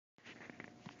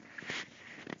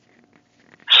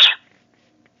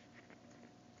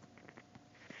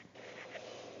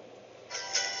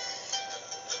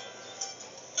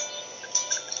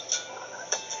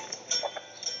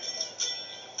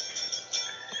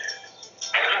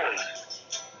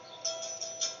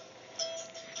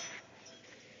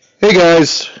Hey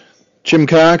guys, Jim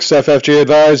Cox, FFG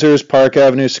Advisors, Park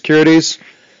Avenue Securities,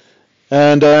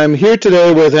 and I'm here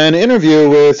today with an interview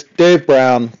with Dave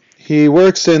Brown. He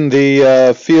works in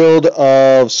the field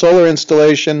of solar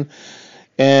installation,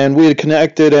 and we had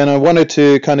connected, and I wanted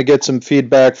to kind of get some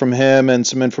feedback from him and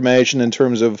some information in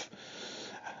terms of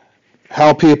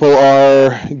how people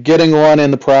are getting on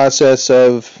in the process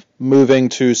of moving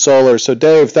to solar. So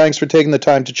Dave, thanks for taking the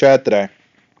time to chat today.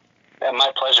 Yeah,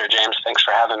 my pleasure, James. Thanks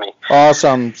for having me.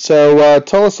 Awesome. So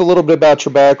tell us a little bit about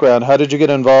your background. How did you get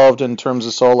involved in terms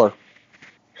of solar?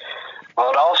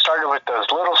 Well, it all started with those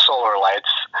little solar lights,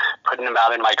 putting them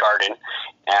out in my garden.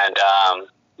 And,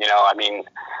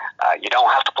 you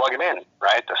don't have to plug them in,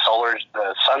 right? The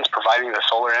sun's providing the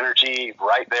solar energy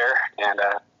right there. And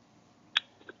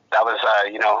that was,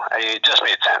 it just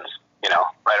made sense,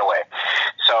 right away.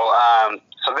 So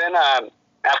then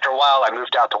after a while, I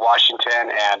moved out to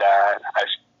Washington, and I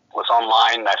was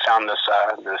online, and I found this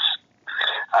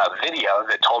video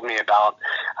that told me about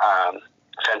a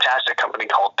fantastic company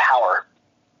called Power,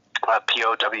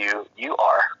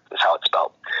 P-O-W-U-R is how it's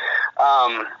spelled.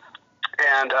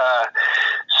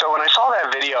 So when I saw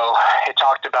that video, it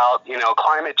talked about,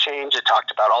 climate change. It talked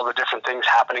about all the different things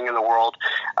happening in the world,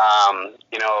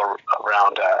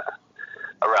 around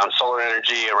solar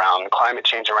energy, around climate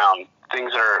change, around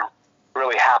things that are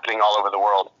really happening all over the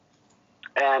world.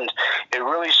 And it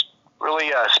really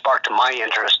sparked my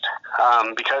interest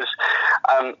because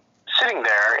I'm sitting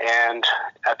there, and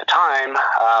at the time,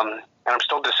 and I'm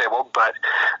still disabled, but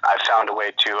I found a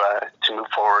way to move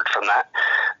forward from that.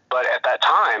 But at that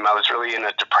time, I was really in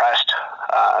a depressed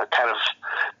kind of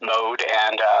mode,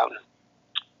 and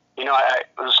I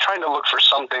was trying to look for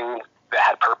something that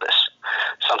had purpose,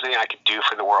 something I could do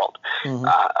for the world,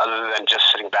 other than just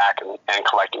sitting back and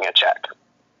collecting a check.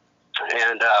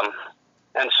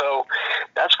 And so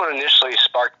that's what initially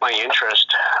sparked my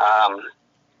interest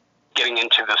getting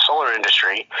into the solar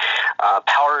industry.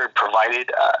 Power provided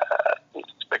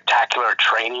spectacular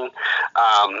training,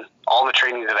 all the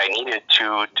training that I needed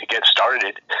to get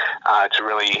started, to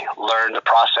really learn the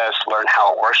process, learn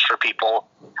how it works for people.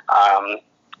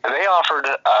 And they offered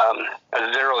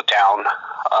a zero down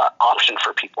option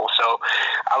for people. So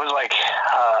I was like,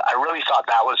 I really thought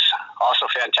that was also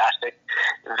fantastic,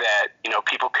 that,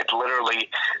 people could literally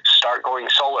start going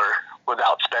solar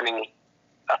without spending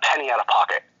a penny out of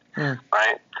pocket,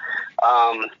 right?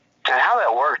 And how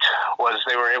that worked was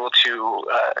they were able to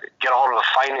get a hold of a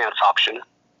finance option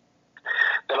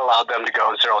that allowed them to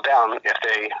go zero down if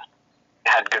they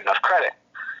had good enough credit.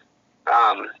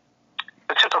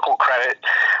 The typical credit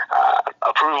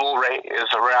approval rate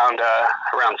is around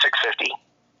 650.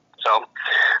 So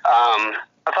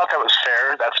I thought that was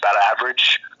fair. That's about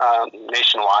average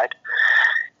nationwide.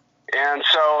 And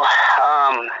so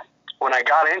when I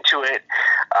got into it,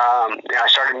 I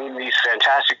started meeting these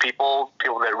fantastic people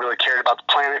that really cared about the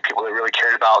planet, people that really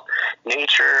cared about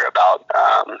nature, about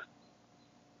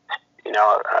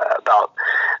about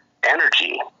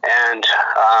energy, and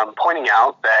pointing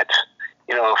out that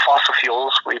fossil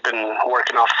fuels, we've been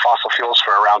working off fossil fuels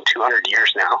for around 200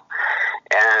 years now.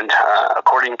 And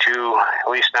according to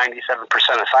at least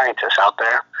 97% of scientists out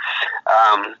there,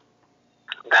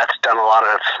 that's done a lot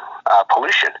of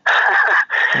pollution.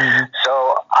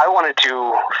 So I wanted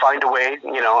to find a way,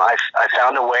 I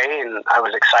found a way, and I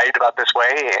was excited about this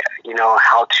way,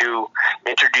 how to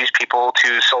introduce people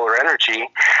to solar energy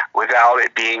without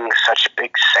it being such a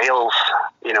big sales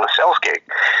gig.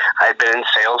 I've been in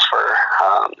sales for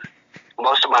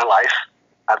most of my life.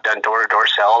 I've done door-to-door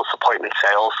sales, appointment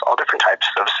sales, all different types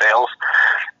of sales,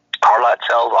 car lot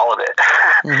sales, all of it.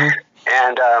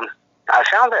 And I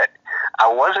found that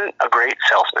I wasn't a great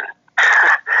salesman.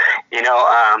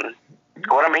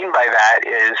 What I mean by that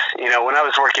is, when I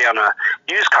was working on a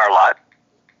used car lot,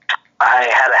 I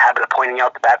had a habit of pointing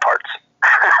out the bad parts.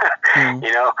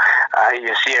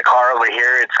 You see a car over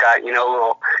here, it's got, a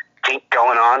little kink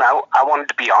going on. I wanted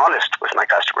to be honest with my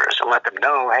customers and let them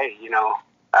know, hey,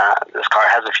 this car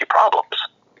has a few problems.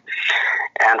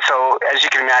 And so, as you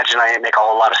can imagine, I make a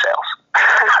whole lot of sales.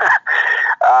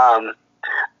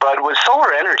 But with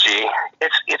solar energy,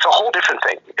 it's a whole different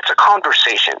thing. It's a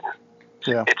conversation.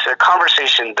 Yeah. It's a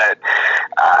conversation that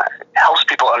helps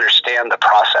people understand the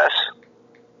process.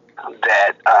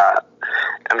 That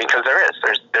because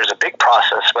there's a big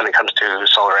process when it comes to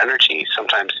solar energy.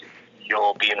 Sometimes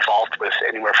you'll be involved with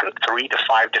anywhere from 3 to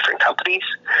 5 different companies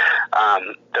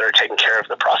that are taking care of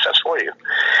the process for you.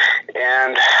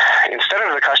 And instead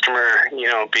of the customer,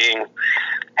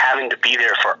 having to be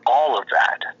there for all of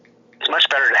that, it's much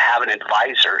better to have an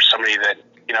advisor, somebody that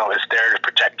is there to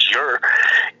protect your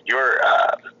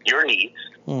needs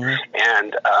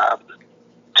and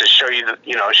to show you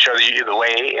the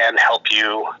way and help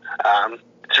you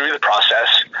through the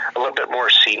process a little bit more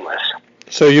seamless.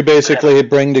 So you basically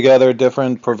bring together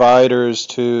different providers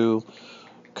to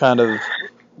kind of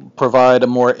provide a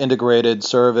more integrated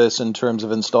service in terms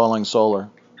of installing solar.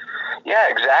 Yeah,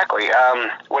 exactly.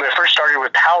 When I first started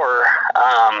with Power,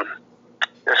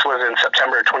 this was in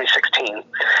September 2016,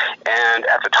 and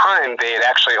at the time they had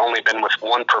actually only been with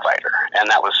one provider, and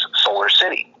that was Solar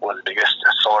City, one of the biggest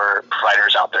solar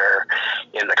providers out there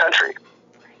in the country.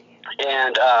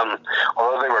 And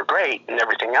although they were great and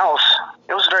everything else,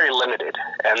 it was very limited,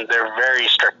 and they're very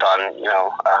strict on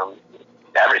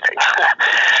everything.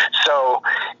 So,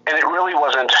 and it really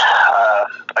wasn't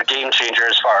a game changer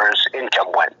as far as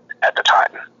income went at the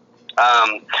time.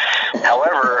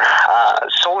 However,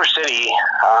 Solar City,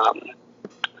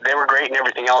 they were great and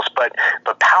everything else, but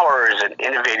Power is an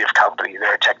innovative company.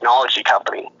 They're a technology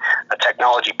company, a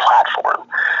technology platform,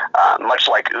 much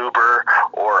like Uber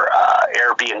or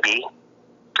Airbnb.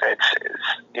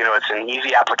 It's an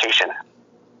easy application.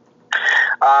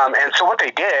 And so what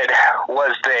they did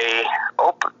was they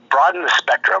broadened the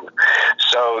spectrum.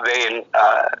 So they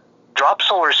dropped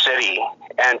Solar City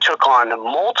and took on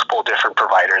multiple different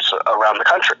providers around the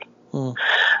country.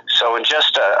 So in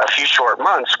just a few short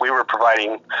months, we were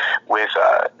providing with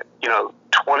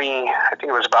 20, I think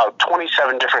it was about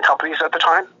 27 different companies at the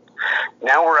time.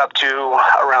 Now we're up to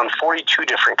around 42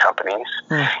 different companies,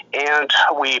 and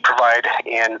we provide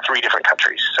in 3 different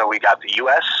countries. So we got the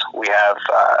U.S., we have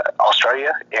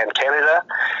Australia and Canada,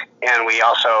 and we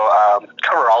also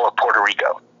cover all of Puerto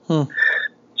Rico.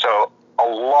 So a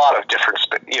lot of different,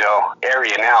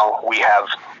 area now. We have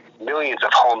millions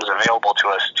of homes available to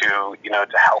us to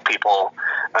help people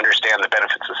understand the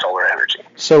benefits of solar energy.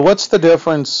 So what's the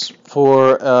difference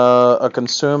for a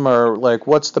consumer? Like,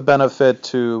 what's the benefit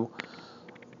to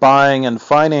buying and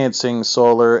financing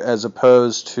solar as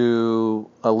opposed to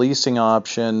a leasing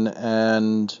option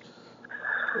and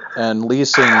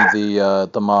leasing the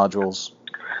modules?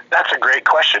 That's a great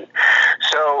question.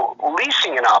 So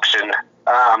leasing an option,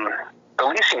 the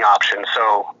leasing option,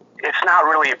 so it's not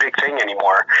really a big thing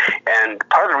anymore. And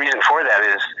part of the reason for that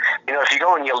is, if you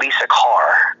go and you lease a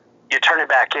car, you turn it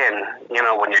back in,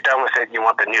 when you're done with it, you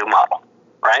want the new model,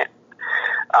 right?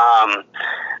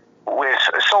 With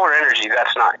solar energy,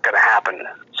 that's not going to happen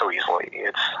so easily.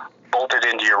 It's bolted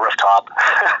into your rooftop,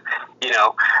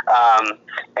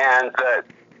 and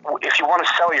if you want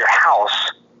to sell your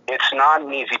house, it's not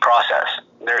an easy process.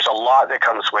 There's a lot that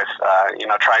comes with,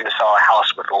 trying to sell a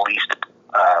house with a leased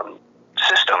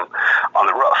system on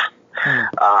the roof.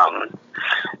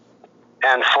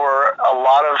 And for a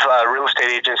lot of real estate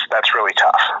agents, that's really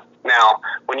tough. Now,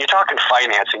 when you're talking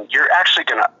financing, you're actually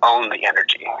going to own the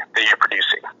energy that you're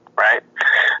producing, right?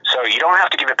 So you don't have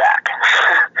to give it back.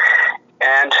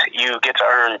 And you get to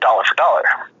earn dollar for dollar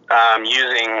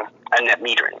using a net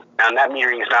metering. Now, net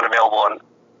metering is not available in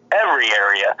every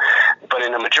area, but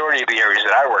in the majority of the areas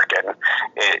that I work in,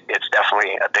 it's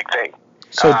definitely a big thing.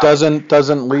 So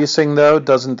doesn't leasing, though,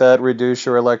 doesn't that reduce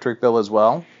your electric bill as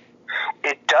well?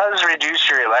 It does reduce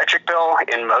your electric bill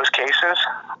in most cases,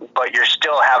 but you're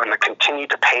still having to continue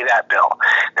to pay that bill.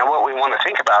 Now, what we want to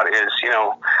think about is,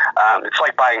 it's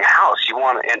like buying a house. You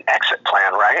want an exit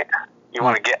plan, right? You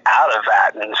want to get out of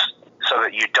that, and so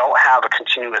that you don't have a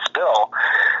continuous bill,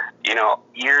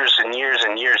 years and years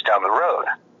and years down the road.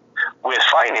 With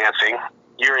financing,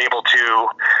 you're able to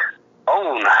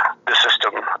own the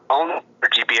system, own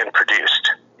energy being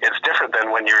produced. It's different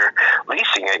than when you're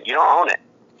leasing it. You don't own it,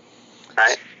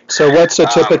 right? So what's a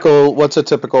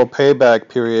typical payback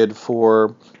period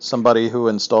for somebody who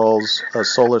installs a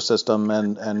solar system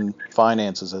and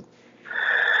finances it?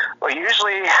 Well,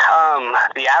 usually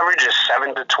the average is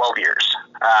 7 to 12 years.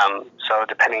 So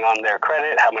depending on their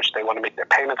credit, how much they want to make their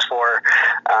payments for,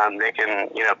 they can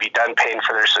be done paying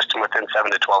for their system within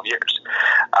 7 to 12 years.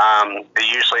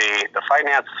 The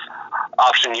finance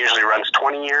option usually runs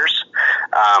 20 years,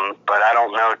 but I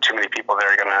don't know too many people that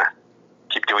are going to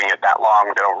keep doing it that long.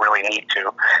 They don't really need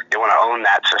to. They want to own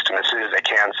that system as soon as they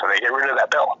can, so they get rid of that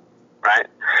bill, right?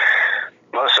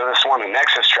 Most of us want an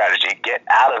exit strategy, get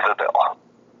out of the bill.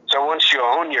 So once you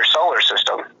own your solar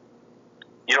system,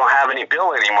 you don't have any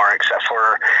bill anymore except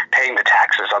for paying the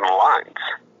taxes on the lines,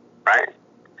 right?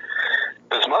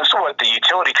 Because most of what the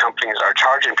utility companies are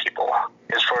charging people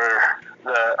is for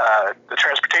the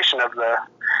transportation of the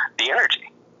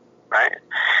energy, right?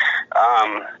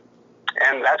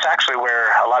 And that's actually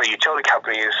where a lot of utility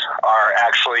companies are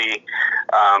actually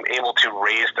able to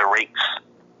raise the rates.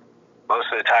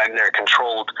 Most of the time they're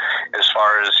controlled as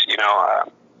far as,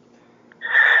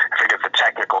 I forget the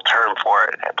technical term for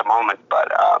it at the moment,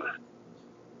 but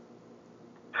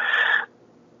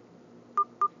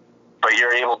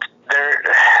you're able to, they're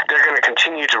going to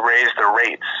continue to raise the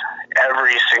rates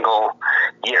every single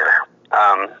year,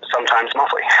 sometimes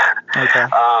monthly. Okay.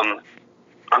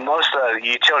 Most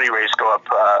utility rates go up,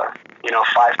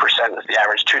 5% is the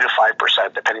average, 2 to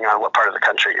 5%, depending on what part of the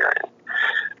country you're in.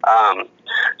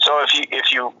 So if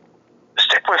you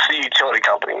stick with the utility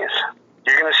companies,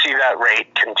 you're going to see that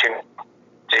rate continue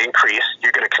to increase.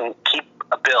 You're going to keep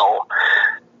a bill,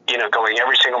 going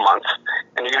every single month,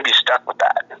 and you're going to be stuck with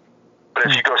that. But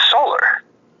if you go solar,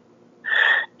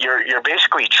 you're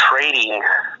basically trading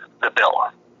the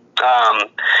bill.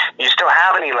 You still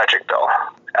have an electric bill,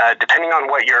 depending on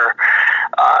what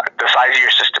the size of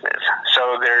your system is.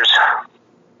 So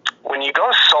when you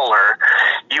go solar,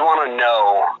 you want to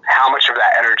know how much of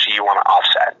that energy you want to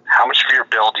offset. How much of your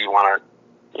bill do you want to,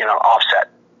 offset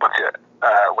with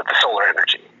the solar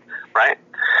energy, right?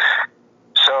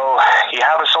 So you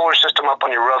have a solar system up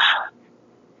on your roof.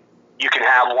 You can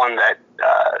have one that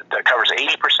covers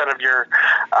 80% of your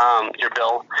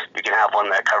bill. You can have one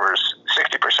that covers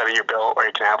 60% of your bill, or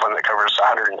you can have one that covers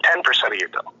 110% of your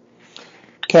bill.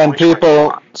 Can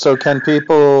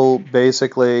people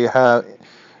basically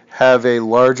have a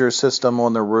larger system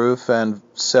on the roof and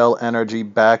sell energy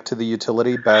back to the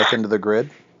utility, back into the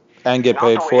grid, and get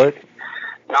paid for it?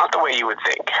 Not the way you would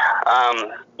think.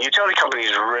 Utility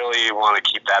companies really want to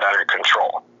keep that under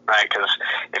control, right? Because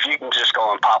if you can just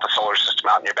go and pop a solar system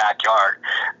out in your backyard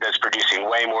that's producing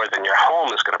way more than your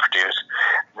home is going to produce,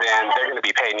 then they're going to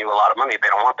be paying you a lot of money. They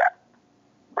don't want that,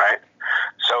 right?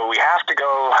 So we have to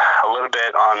go a little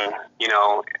bit on,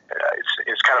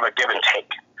 it's kind of a give and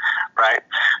take, right?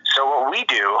 So what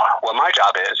my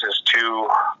job is to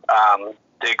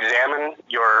examine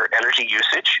your energy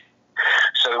usage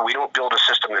so that we don't build a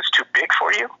system that's too big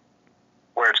for you,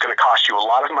 where it's going to cost you a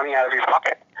lot of money out of your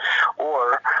pocket,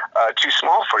 or too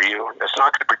small for you that's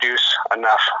not going to produce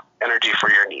enough energy for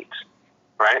your needs,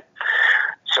 right?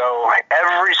 So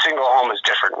every single home is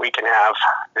different. We can have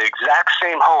the exact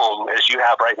same home as you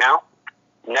have right now,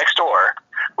 next door,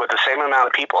 with the same amount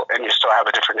of people, and you still have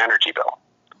a different energy bill,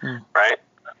 right?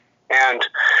 And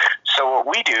so what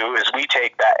we do is we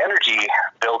take that energy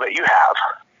bill that you have,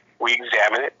 we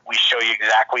examine it, we show you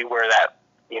exactly where that,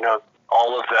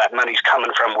 all of that money's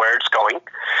coming from, where it's going,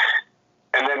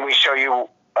 and then we show you,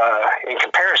 in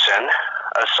comparison,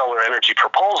 a solar energy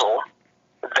proposal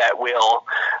that will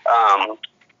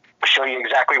show you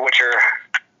exactly what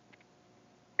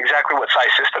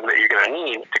size system that you're going to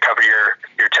need to cover your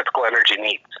typical energy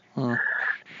needs. Does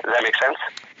that make sense?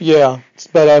 Yeah,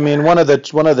 but I mean, one of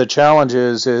the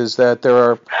challenges is that there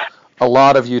are a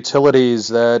lot of utilities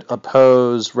that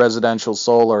oppose residential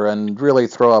solar and really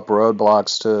throw up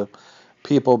roadblocks to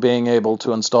people being able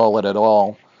to install it at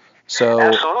all. So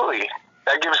absolutely,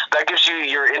 that gives you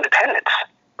your independence,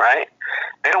 right?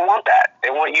 They don't want that. They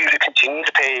want you to continue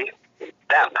to pay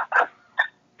them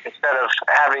instead of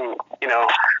having,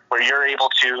 where you're able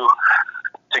to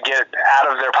get out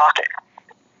of their pocket.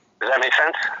 Does that make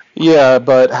sense? Yeah,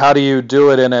 but how do you do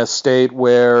it in a state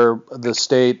where the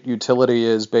state utility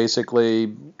is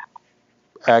basically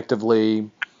actively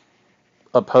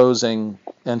opposing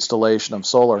installation of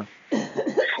solar?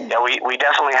 Yeah, we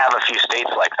definitely have a few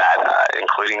states like that,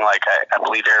 including I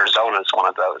believe Arizona is one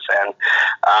of those, and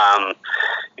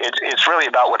it's really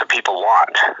about what the people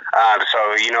want.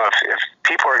 So if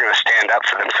people are going to stand up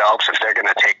for themselves, if they're going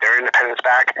to take their independence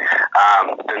back,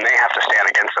 then they have to stand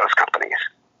against those companies.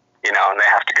 And they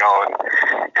have to go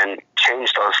and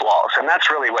change those laws, and that's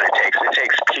really what it takes. It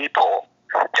takes people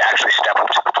to actually step up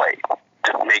to the plate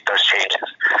to make those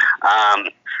changes.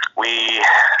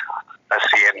 Let's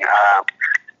see, in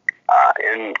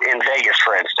Vegas,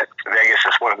 for instance, Vegas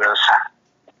is one of those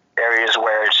areas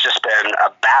where it's just been a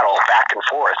battle back and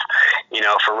forth,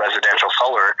 for residential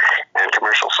solar and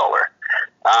commercial solar.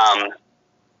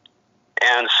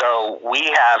 And so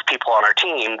we have people on our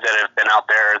team that have been out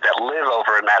there that live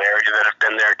over in that area that have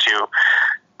been there to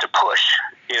push,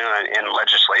 in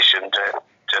legislation to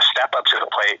step up to the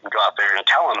plate and go out there and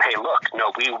tell them, hey, look,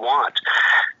 no, we want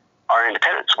our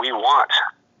independence. We want,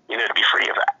 to be free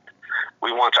of that.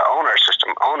 We want to own our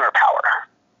system, own our power.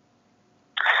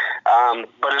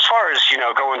 But as far as,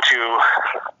 going to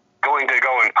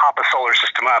go and pop a solar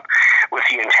system up with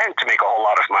the intent to make a whole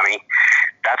lot of money,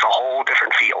 that's a whole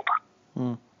different field.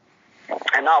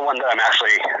 And not one that I'm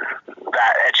actually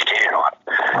that educated on.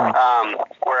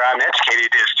 Where I'm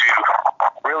educated is to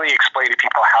really explain to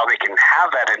people how they can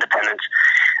have that independence,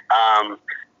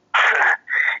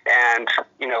 and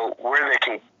where they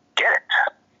can get it.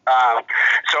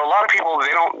 So a lot of people,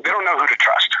 they don't know who to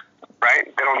trust, right?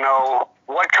 They don't know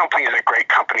what company is a great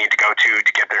company to go to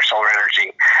get their solar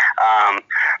energy.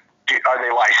 Are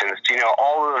they licensed?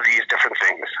 All of these different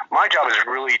things. My job is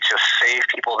really to save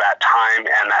people that time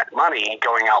and that money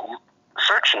going out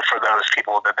searching for those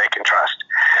people that they can trust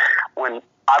when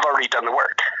I've already done the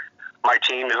work. My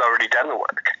team has already done the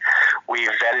work.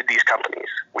 We've vetted these companies.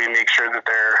 We make sure that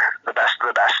they're the best of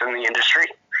the best in the industry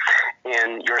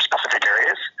in your specific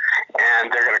areas,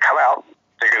 and they're going to come out.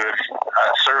 They're going to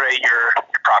survey your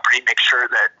property, make sure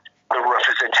that the roof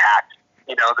is intact,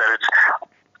 that it's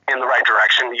in the right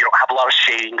direction. You don't have a lot of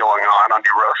shading going on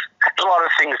your roof. There's a lot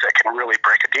of things that can really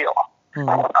break a deal.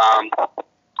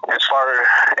 As far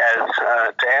as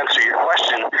to answer your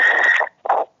question,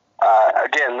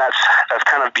 again, that's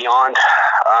kind of beyond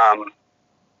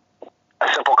a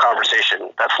simple conversation.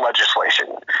 That's legislation.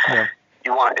 Yeah.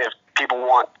 If people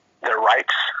want their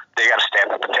rights, they got to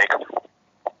stand up and take them.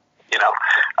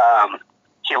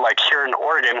 Like here in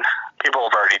Oregon, people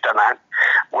have already done that.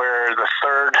 We're the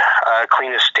third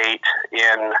cleanest state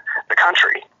in the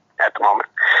country at the moment.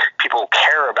 People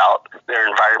care about their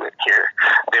environment here.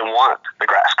 They want the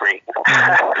grass green.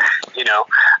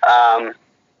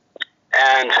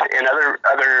 And in other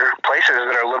places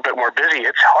that are a little bit more busy,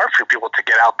 it's hard for people to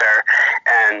get out there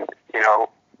and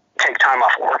take time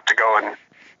off work to go and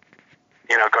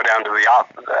go down to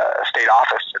the state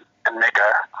office and make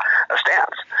a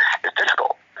stance. It's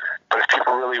difficult. But if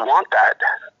people really want that,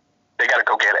 they got to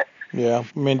go get it. Yeah,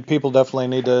 I mean, people definitely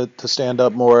need to stand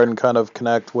up more and kind of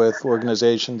connect with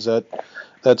organizations that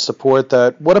support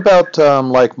that. What about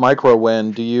like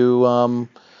microwind? Do you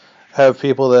have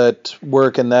people that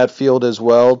work in that field as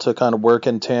well to kind of work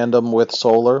in tandem with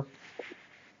solar?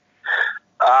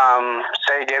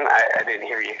 Say again, I didn't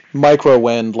hear you.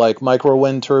 Microwind, like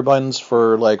microwind turbines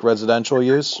for like residential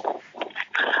use?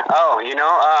 Oh,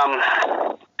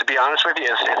 to be honest with you,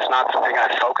 it's not something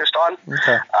I've focused on.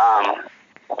 Okay.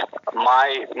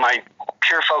 My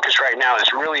pure focus right now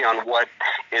is really on what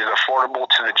is affordable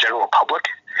to the general public.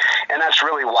 And that's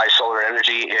really why solar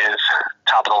energy is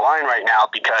top of the line right now,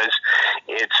 because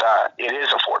it is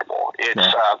affordable.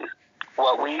 It's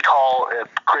what we call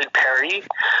grid parity.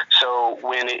 So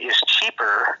when it is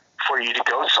cheaper for you to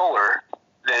go solar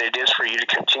than it is for you to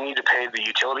continue to pay the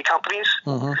utility companies,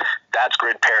 that's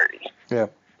grid parity. Yeah.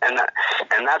 And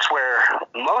that's where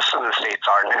most of the states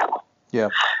are now. Yeah.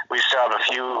 We still have a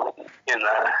few in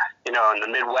the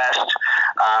Midwest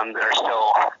that are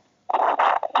still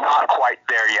not quite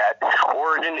there yet.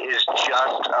 Oregon is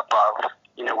just above,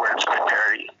 where it's grid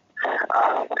parity.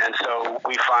 And so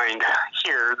we find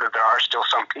here that there are still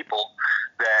some people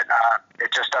that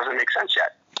it just doesn't make sense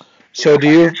yet. So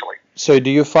do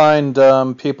you find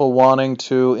people wanting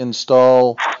to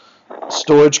install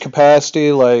storage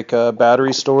capacity, like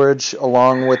battery storage,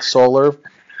 along with solar?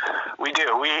 We do.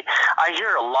 I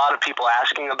hear a lot of people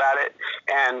asking about it,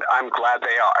 and I'm glad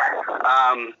they are.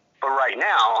 But right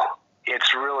now,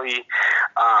 it's really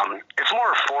it's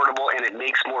more affordable, and it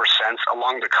makes more sense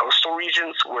along the coastal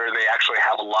regions where they actually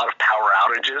have a lot of power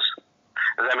outages.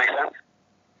 Does that make sense?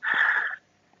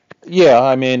 Yeah,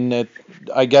 I mean,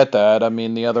 I get that. I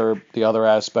mean, the other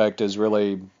aspect is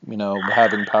really,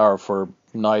 having power for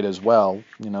night as well,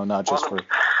 not just for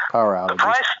power outages.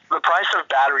 The price of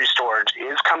battery storage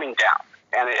is coming down,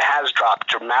 and it has dropped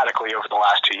dramatically over the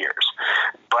last 2 years.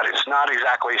 But it's not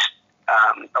exactly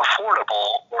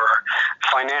affordable or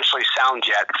financially sound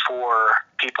yet for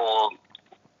people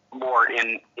more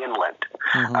inland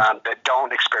that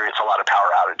don't experience a lot of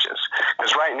power outages.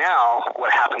 Because right now,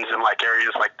 what happens in like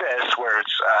areas like this where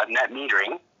it's net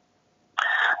metering,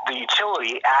 the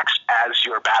utility acts as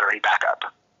your battery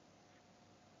backup.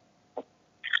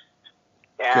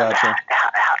 And Gotcha.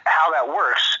 how that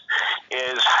works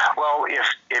is, well,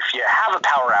 if you have a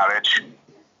power outage,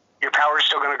 your power is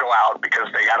still going to go out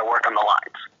because they got to work on the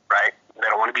lines, right? They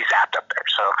don't want to be zapped up there,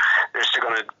 so they're still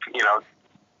going to,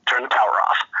 turn the power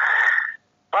off.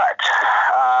 But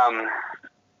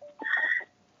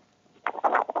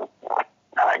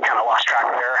I kind of lost track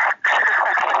there.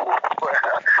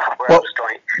 where I was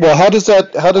going. Well, how does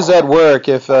that work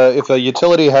if a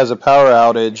utility has a power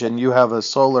outage and you have a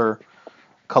solar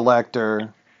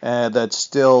collector that's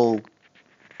still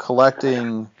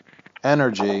collecting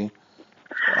energy?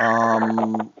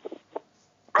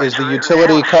 Is the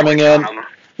utility coming in?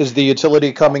 Is the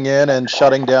utility coming in and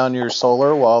shutting down your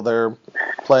solar while they're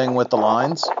playing with the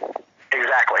lines?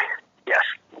 Exactly. Yes.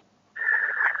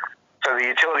 So the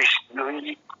utility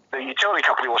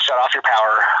company will shut off your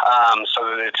power so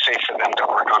that it's safe for them to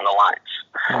work on the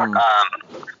lines.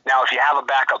 Now, if you have a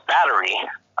backup battery,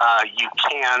 you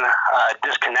can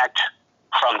disconnect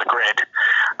from the grid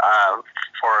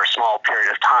for a small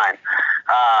period of time.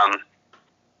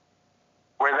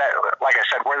 Where that, like I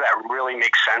said, where that really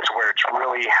makes sense, where it's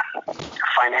really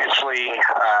financially,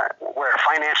 where it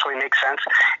financially makes sense,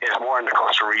 is more in the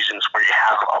coastal regions where you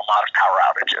have a lot of power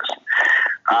outages.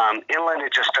 Inland,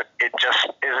 it just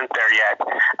isn't there yet.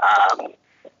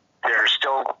 They're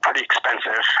still pretty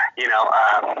expensive, to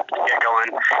get going,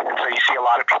 and so you see a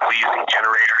lot of people using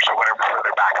generators or whatever for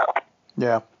their backup.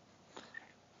 Yeah.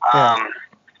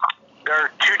 There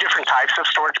are two different types of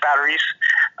storage batteries.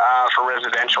 For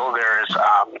residential, there's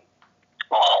a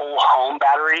whole home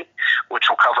battery, which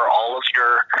will cover all of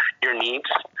your needs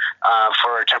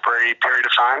for a temporary period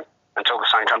of time until the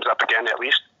sun comes up again, at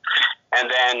least. And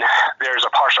then there's a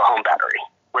partial home battery,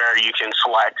 where you can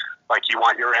select, like, you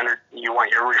want your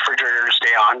refrigerator to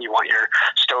stay on, you want your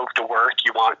stove to work,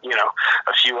 you want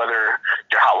a few other,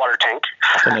 your hot water tank.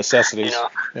 The necessities.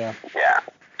 Yeah.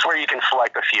 It's where you can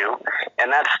select a few,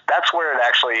 and that's where it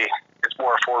actually is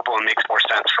more affordable and makes more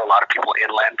sense for a lot of people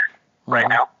inland right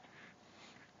now.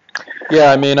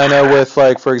 Yeah, I mean, I know with,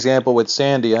 like, for example, with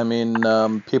Sandy, I mean,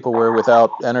 people were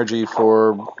without energy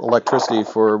for electricity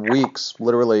for weeks.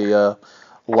 Literally, a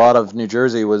lot of New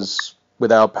Jersey was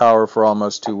without power for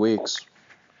almost 2 weeks.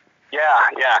 Yeah.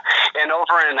 And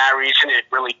over in that region, it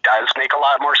really does make a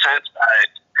lot more sense.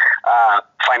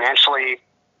 Financially,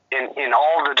 in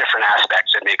all the different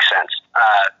aspects, it makes sense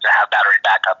to have battery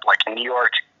backup. Like in New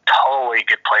York, totally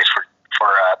good place for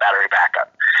battery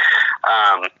backup.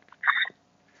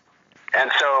 And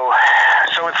so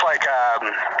it's like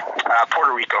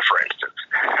Puerto Rico, for instance.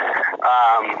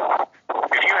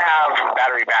 If you have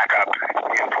battery backup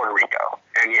in Puerto Rico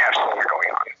and you have solar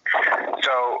going on,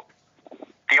 so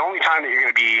the only time that you're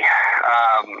going to be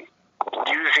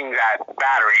using that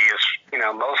battery is,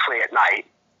 mostly at night,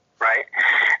 right?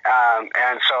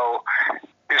 And so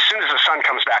as soon as the sun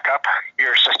comes back up,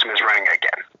 your system is running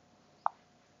again.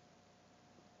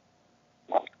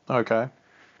 Okay.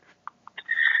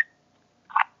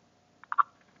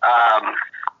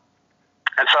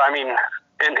 And so, I mean,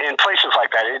 in places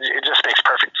like that, it just makes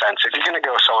perfect sense. If you're going to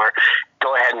go solar,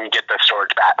 go ahead and get the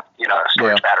storage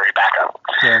battery backup.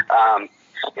 Yeah.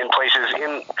 In places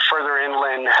further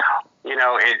inland,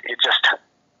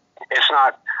 it's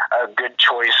not a good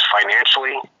choice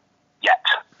financially yet.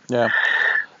 Yeah.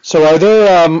 So are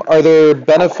there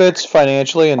benefits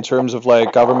financially in terms of,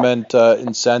 like, government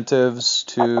incentives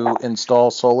to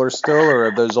install solar still, or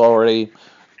have those already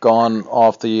gone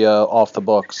off the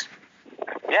books?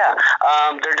 Yeah,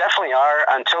 there definitely are.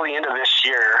 Until the end of this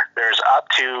year, there's up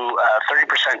to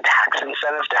 30% tax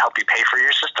incentive to help you pay for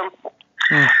your system.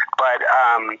 But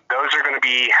those are going to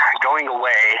be going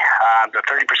away. The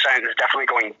 30% is definitely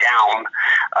going down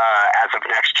as of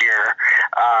next year,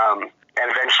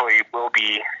 and eventually will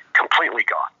be completely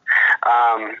gone.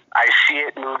 I see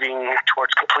it moving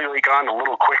towards completely gone a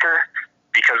little quicker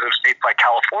because of states like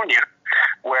California,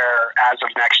 where as of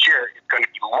next year, it's going to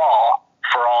be law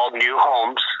for all new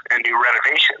homes and new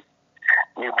renovations,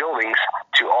 new buildings,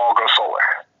 to all go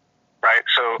solar, right?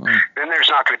 So then there's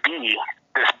not going to be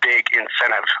this big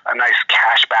incentive, a nice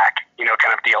cash back,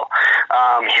 kind of deal.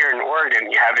 Here in Oregon,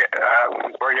 you have it.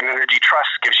 Oregon Energy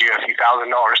Trust gives you a few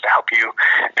 $1,000s to help you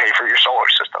pay for your solar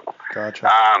system. Gotcha.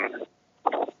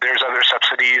 There's other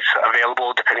subsidies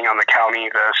available depending on the county,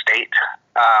 the state.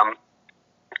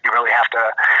 You really have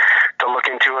to look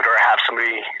into it or have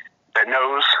somebody that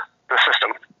knows the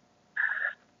system.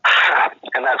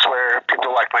 And that's where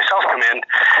people like myself come in,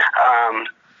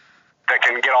 that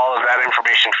can get all of that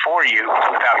information for you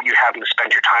without you having to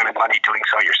spend your time and money doing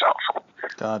so yourself.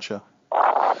 Gotcha.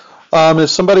 If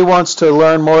somebody wants to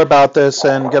learn more about this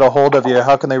and get a hold of you,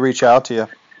 how can they reach out to you?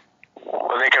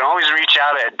 Well, they can always reach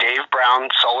out at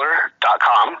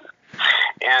davebrownsolar.com,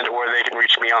 or they can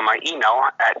reach me on my email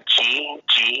at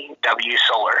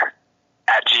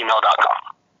ggwsolar@gmail.com.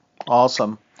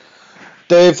 Awesome.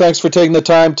 Dave, thanks for taking the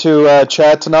time to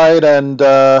chat tonight, and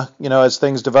as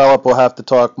things develop, we'll have to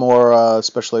talk more,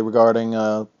 especially regarding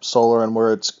solar and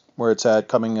where it's at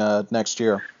coming next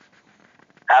year.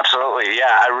 Absolutely,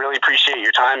 yeah. I really appreciate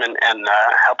your time and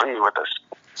helping me with this.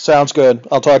 Sounds good.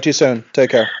 I'll talk to you soon.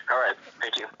 Take care. All right.